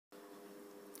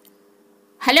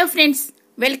Hello friends,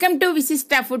 welcome to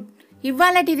విశిష్ట food.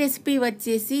 ఇవాళటి recipe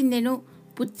వచ్చేసి నేను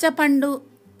పుచ్చపండు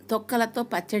తొక్కలతో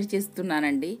పచ్చడి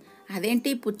చేస్తున్నానండి.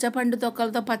 అదేంటి పుచ్చపండు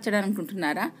తొక్కలతో పచ్చడి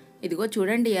అనుకుంటున్నారా? ఇదిగో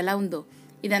చూడండి ఎలా ఉందో.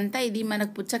 ఇది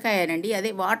మనకు పుచ్చకాయనండి,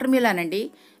 అదే వాటర్ మిలాన్ అండి.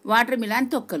 వాటర్ మిలాన్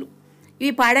తొక్కలు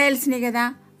ఇవి పడేయాల్సినవి కదా.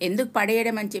 ఎందుకు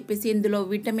పడేయడం అని చెప్పేసి ఇందులో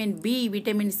విటమిన్ బి,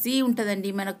 విటమిన్ సి ఉంటుందండి.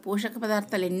 మనకు పోషక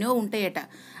పదార్థాలు ఎన్నో ఉంటాయట.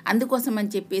 అందుకోసం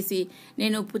అని చెప్పేసి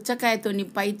నేను పుచ్చకాయతోని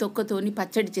పై తొక్కతోని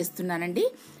పచ్చడి చేస్తున్నానండి.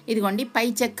 ఇదిగోండి, పై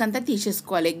చెక్క అంతా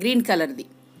తీసేసుకోవాలి, గ్రీన్ కలర్ది.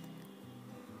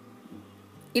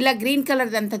 ఇలా గ్రీన్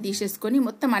కలర్ది అంతా తీసేసుకొని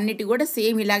మొత్తం అన్నిటి కూడా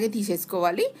సేమ్ ఇలాగే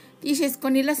తీసేసుకోవాలి.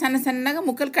 తీసేసుకొని ఇలా సన్నగా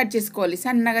ముక్కలు కట్ చేసుకోవాలి.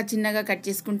 సన్నగా చిన్నగా కట్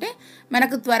చేసుకుంటే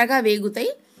మనకు త్వరగా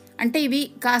వేగుతాయి. అంటే ఇవి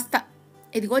కాస్త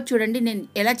ఇదిగో చూడండి, నేను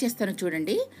ఎలా చేస్తానో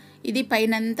చూడండి. ఇది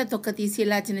పైనంతా తొక్క తీసి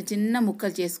ఇలా చిన్న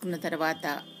ముక్కలు చేసుకున్న తర్వాత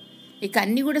ఇక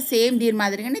అన్నీ కూడా సేమ్ దీని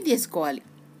మాదిరిగానే తీసుకోవాలి.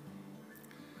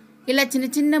 ఇలా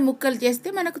చిన్న ముక్కలు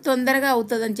చేస్తే మనకు తొందరగా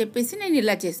అవుతుందని చెప్పేసి నేను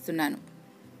ఇలా చేస్తున్నాను.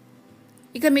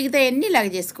 ఇక మిగతా అన్నీ ఇలాగ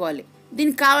చేసుకోవాలి.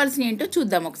 దీనికి కావాల్సిన ఏంటో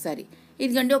చూద్దాం ఒకసారి.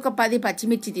 ఇదిగోండి, ఒక 10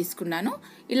 పచ్చిమిర్చి తీసుకున్నాను.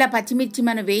 ఇలా పచ్చిమిర్చి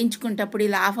మనం వేయించుకునేటప్పుడు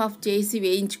ఇలా ఆఫ్ చేసి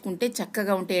వేయించుకుంటే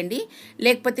చక్కగా ఉంటాయండి.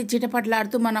 లేకపోతే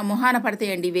చిటపట్లాడుతూ మన మొహాన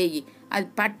పడతాయండి వేగి. అది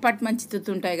పట్ మంచి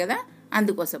తుత్తుంటాయి కదా,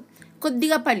 అందుకోసం.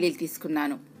 కొద్దిగా పల్లీలు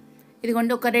తీసుకున్నాను.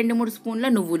 ఇదిగోండి, ఒక 2-3 స్పూన్ల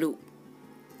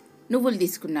నువ్వులు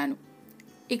తీసుకున్నాను.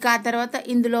 ఇక ఆ తర్వాత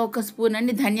ఇందులో ఒక స్పూన్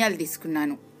అన్ని ధనియాలు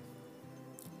తీసుకున్నాను.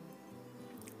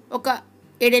 ఒక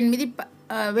 7-8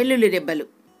 వెల్లుల్లి రెబ్బలు.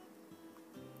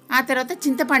 ఆ తర్వాత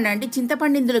చింతపండు అండి.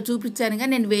 చింతపండు ఇందులో చూపించానుగా,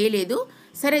 నేను వేయలేదు.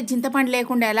 సరే, చింతపండు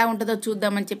లేకుండా ఎలా ఉంటుందో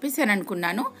చూద్దామని చెప్పేసి అని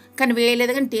అనుకున్నాను, కానీ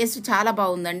వేయలేదు. కానీ టేస్ట్ చాలా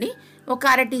బాగుందండి. ఒక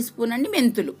 1/2 టీ స్పూన్ అండి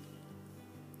మెంతులు.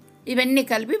 ఇవన్నీ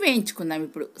కలిపి వేయించుకుందాం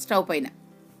ఇప్పుడు స్టవ్ పైన.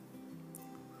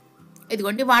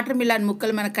 ఇదిగోండి, వాటర్ మిలాన్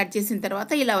ముక్కలు మనం కట్ చేసిన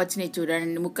తర్వాత ఇలా వచ్చినాయి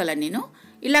చూడండి ముక్కలన్నీ.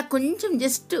 ఇలా కొంచెం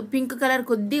జస్ట్ పింక్ కలర్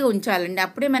కొద్దిగా ఉంచాలండి,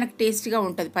 అప్పుడే మనకు టేస్ట్గా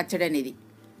ఉంటుంది పచ్చడి అనేది.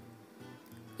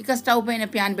 ఇక స్టవ్ పైన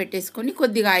ప్యాన్ పెట్టేసుకొని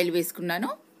కొద్దిగా ఆయిల్ వేసుకున్నాను.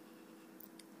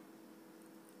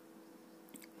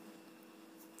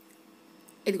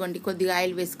 ఇదిగోండి, కొద్దిగా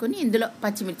ఆయిల్ వేసుకొని ఇందులో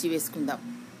పచ్చిమిర్చి వేసుకుందాం.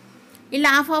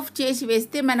 ఇలా ఆఫ్ చేసి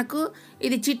వేస్తే మనకు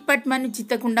ఇది చిట్పట్మని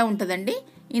చిత్తకుండా ఉంటుందండి.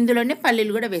 ఇందులోనే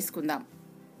పల్లీలు కూడా వేసుకుందాం.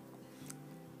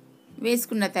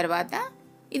 వేసుకున్న తర్వాత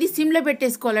ఇది సిమ్లో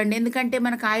పెట్టేసుకోవాలండి, ఎందుకంటే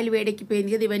మనకు ఆయిల్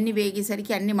వేడెక్కిపోయింది కదా. ఇవన్నీ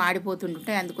వేగేసరికి అన్నీ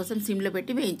మాడిపోతుంటాయి, అందుకోసం సిమ్లో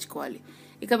పెట్టి వేయించుకోవాలి.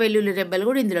 ఇక వెల్లుల్లి రెబ్బలు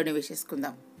కూడా ఇందులోనే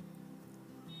వేసేసుకుందాం.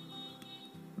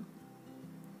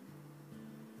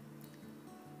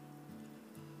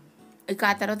 ఇక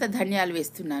ఆ తర్వాత ధనియాలు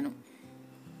వేస్తున్నాను.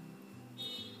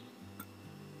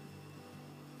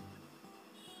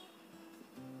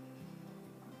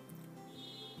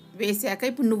 వేసాక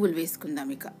ఇప్పుడు నువ్వులు వేసుకుందాం.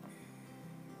 ఇక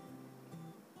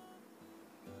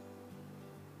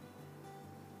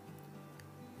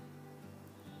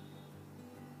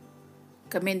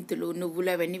మెంతులు,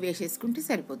 నువ్వులు అవన్నీ వేసేసుకుంటే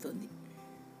సరిపోతుంది.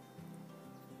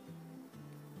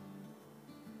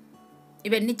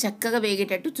 ఇవన్నీ చక్కగా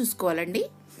వేగేటట్టు చూసుకోవాలండి.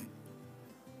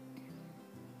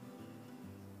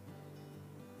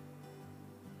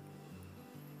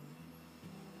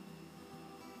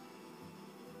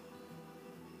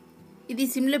 ఇది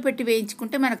సిమ్లో పెట్టి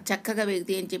వేయించుకుంటే మనకు చక్కగా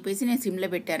వేగుతాయి అని చెప్పేసి నేను సిమ్లో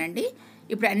పెట్టానండి.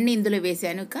 ఇప్పుడు అన్నీ ఇందులో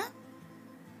వేసాను. ఇక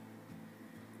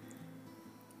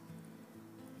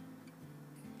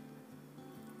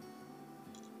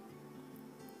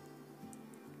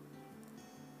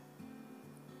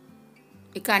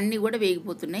అన్నీ కూడా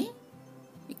వేగిపోతున్నాయి.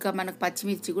 ఇక మనకు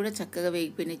పచ్చిమిర్చి కూడా చక్కగా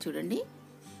వేగిపోయినాయి చూడండి.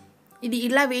 ఇది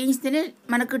ఇలా వేయిస్తేనే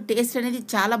మనకు టేస్ట్ అనేది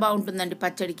చాలా బాగుంటుందండి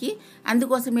పచ్చడికి.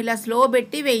 అందుకోసం ఇలా స్లో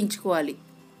పెట్టి వేయించుకోవాలి.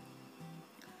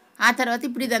 ఆ తర్వాత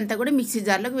ఇప్పుడు ఇదంతా కూడా మిక్సీ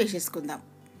జార్లోకి వేసేసుకుందాం.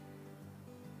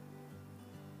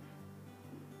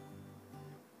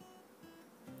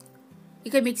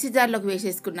 ఇక మిక్సీ జార్లోకి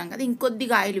వేసేసుకున్నాం కదా,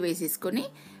 ఇంకొద్దిగా ఆయిల్ వేసేసుకొని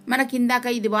మనకి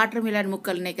ఇందాక ఇది వాటర్ మిలాన్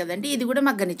ముక్కలు ఉన్నాయి కదండి, ఇది కూడా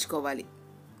మగ్గనిచ్చుకోవాలి.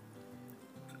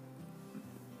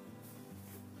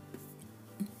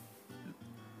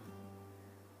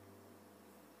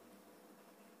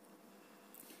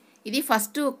 ఇది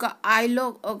ఫస్ట్ ఒక ఆయిల్లో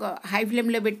ఒక హై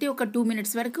ఫ్లేమ్లో పెట్టి ఒక 2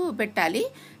 మినిట్స్ వరకు పెట్టాలి.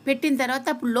 పెట్టిన తర్వాత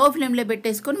అప్పుడు లో ఫ్లేమ్లో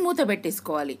పెట్టేసుకొని మూత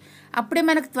పెట్టేసుకోవాలి. అప్పుడే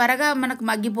మనకు త్వరగా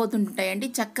మగ్గిపోతుంటాయండి,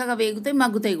 చక్కగా వేగుతాయి,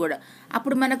 మగ్గుతాయి కూడా.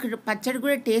 అప్పుడు మనకు పచ్చడి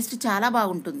కూడా టేస్ట్ చాలా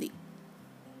బాగుంటుంది.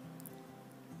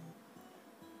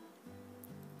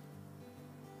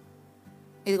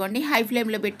 ఇదిగోండి, హై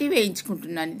ఫ్లేమ్లో పెట్టి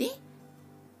వేయించుకుంటున్నాను. ఇది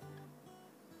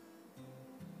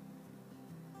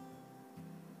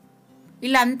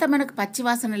ఇలా అంతా మనకు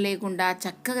పచ్చివాసన లేకుండా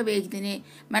చక్కగా వేగితేనే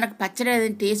మనకు పచ్చడి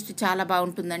అనేది టేస్ట్ చాలా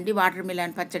బాగుంటుందండి, వాటర్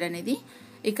మిలాన్ పచ్చడి అనేది.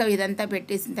 ఇక ఇదంతా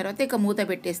పెట్టేసిన తర్వాత ఇక మూత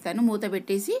పెట్టేస్తాను. మూత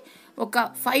పెట్టేసి ఒక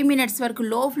 5 మినిట్స్ వరకు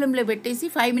లో ఫ్లేమ్లో పెట్టేసి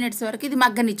 5 మినిట్స్ వరకు ఇది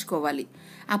మగ్గనిచ్చుకోవాలి.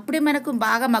 అప్పుడే మనకు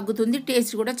బాగా మగ్గుతుంది,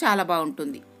 టేస్ట్ కూడా చాలా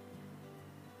బాగుంటుంది.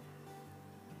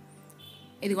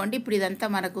 ఇదిగోండి ఇప్పుడు ఇదంతా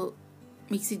మనకు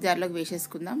మిక్సీ జార్లోకి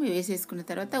వేసేసుకుందాం. వేసేసుకున్న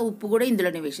తర్వాత ఉప్పు కూడా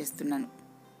ఇందులోనే వేసేస్తున్నాను.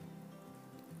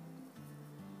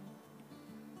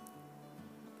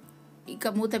 ఇక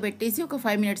మూత పెట్టేసి ఒక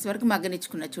 5 మినిట్స్ వరకు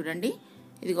మగ్గనిచ్చుకున్నా చూడండి.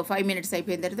 ఇదిగో 5 మినిట్స్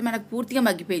అయిపోయిన తర్వాత మనకు పూర్తిగా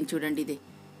మగ్గిపోయింది చూడండి.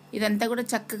 ఇదంతా కూడా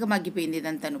చక్కగా మగ్గిపోయింది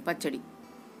ఇదంతాను పచ్చడి,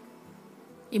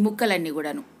 ఈ ముక్కలన్నీ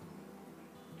కూడాను.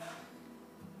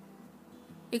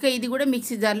 ఇక ఇది కూడా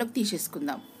మిక్సీ జార్లోకి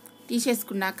తీసేసుకుందాం.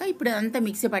 తీసేసుకున్నాక ఇప్పుడు అంతా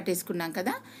మిక్సీ పట్టేసుకున్నాం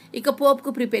కదా, ఇక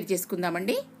పోపుకు ప్రిపేర్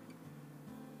చేసుకుందామండి.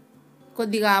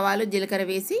 కొద్దిగా ఆవాలు జీలకర్ర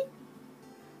వేసి,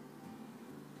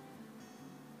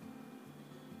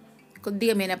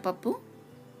 కొద్దిగా మినపప్పు,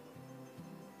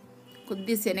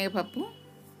 కొద్దిగా శనగపప్పు,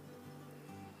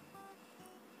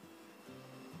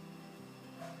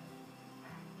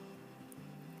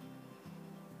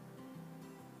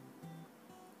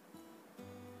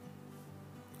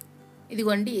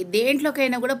 ఇదిగోండి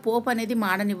దేంట్లోకైనా కూడా పోపు అనేది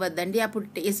మాడనివ్వద్దండి, అప్పుడు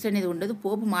టేస్ట్ అనేది ఉండదు.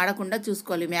 పోపు మాడకుండా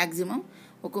చూసుకోవాలి మ్యాక్సిమం.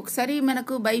 ఒక్కొక్కసారి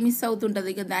మనకు బై మిస్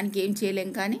అవుతుంటుంది, ఇక దానికి ఏం చేయలేం.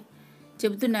 కానీ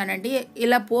చెబుతున్నానండి,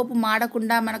 ఇలా పోపు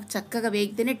మాడకుండా మనకు చక్కగా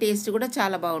వేగితేనే టేస్ట్ కూడా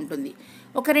చాలా బాగుంటుంది.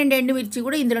 ఒక 2 ఎండుమిర్చి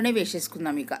కూడా ఇందులోనే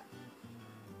వేసేసుకుందాం. ఇక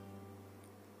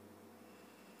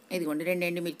ఇదిగోండి 2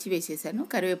 ఎండుమిర్చి వేసేసాను,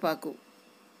 కరివేపాకు.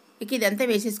 ఇక ఇదంతా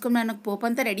వేసేసుకొని మనకు పోపు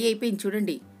అంతా రెడీ అయిపోయింది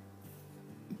చూడండి.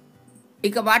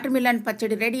 ఇక వాటర్ మిలన్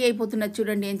పచ్చడి రెడీ అయిపోతున్నది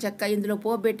చూడండి. ఏం చక్క ఇందులో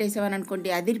పోపు పెట్టేసామని అనుకోండి,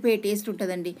 అదిరిపోయే టేస్ట్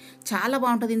ఉంటుందండి, చాలా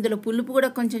బాగుంటుంది. ఇందులో పులుపు కూడా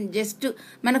కొంచెం జస్ట్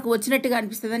మనకు వచ్చినట్టుగా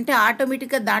అనిపిస్తుంది, అంటే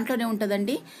ఆటోమేటిక్గా దాంట్లోనే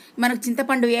ఉంటుందండి. మనకు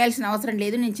చింతపండు వేయాల్సిన అవసరం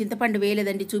లేదు. నేను చింతపండు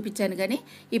వేయలేదండి, చూపించాను. కానీ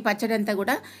ఈ పచ్చడి అంతా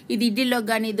కూడా ఇది ఇడ్లీలోకి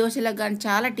కానీ దోశలకు కానీ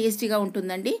చాలా టేస్టీగా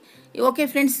ఉంటుందండి. Okay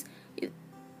friends,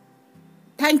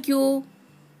 thank you.